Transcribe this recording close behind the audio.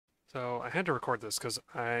So I had to record this because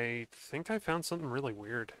I think I found something really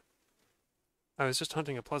weird. I was just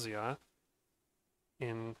hunting a Plesioth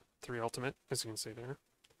in 3 Ultimate, as you can see there.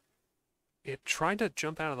 It tried to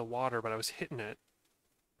jump out of the water, but I was hitting it.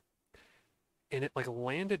 And it like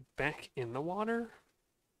landed back in the water.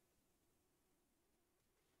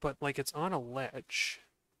 But like it's on a ledge.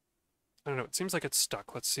 I don't know, it seems like it's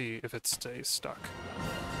stuck. Let's see if it stays stuck.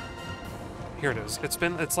 Here it is.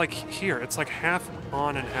 It's like here. It's like half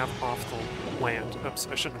on and half off the land. Oops,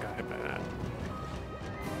 I shouldn't have got hit by that.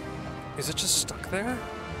 Is it just stuck there?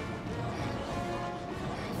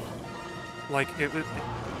 Like,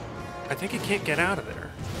 I think it can't get out of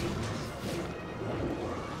there.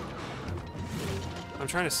 I'm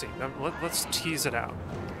trying to see. Let's tease it out.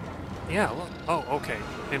 Yeah, look. Oh, okay.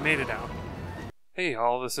 It made it out. Hey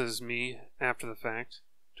all, this is me, after the fact,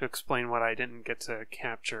 to explain what I didn't get to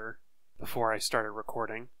capture before I started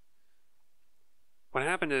recording. What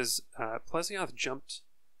happened is, Plesioth jumped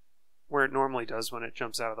where it normally does when it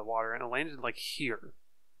jumps out of the water, and it landed like here,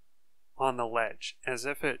 on the ledge, as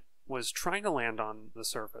if it was trying to land on the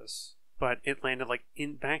surface, but it landed like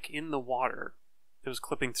back in the water. It was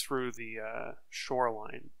clipping through the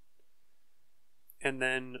shoreline. And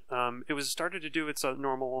then it was started to do its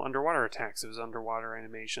normal underwater attacks. It was underwater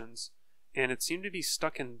animations, and it seemed to be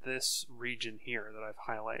stuck in this region here that I've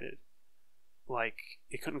highlighted. Like,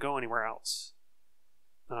 it couldn't go anywhere else.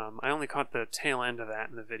 I only caught the tail end of that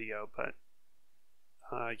in the video, but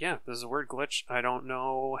yeah, this is a weird glitch. I don't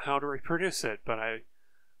know how to reproduce it, but I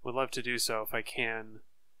would love to do so if I can.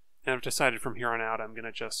 And I've decided from here on out I'm going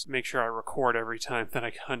to just make sure I record every time that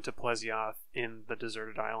I hunt a Plesioth in the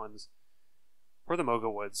deserted islands or the Moga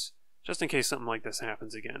Woods, just in case something like this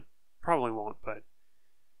happens again. Probably won't, but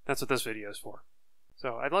that's what this video is for.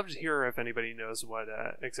 So I'd love to hear if anybody knows what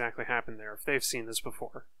exactly happened there, if they've seen this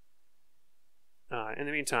before. In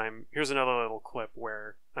the meantime, here's another little clip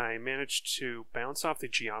where I managed to bounce off the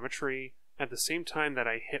geometry at the same time that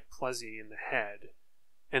I hit Plesi in the head,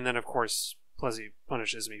 and then of course Plesi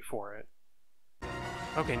punishes me for it.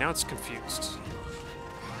 Okay, now it's confused.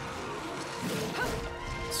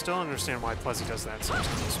 Still don't understand why Plesi does that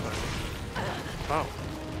sometimes, but... Oh.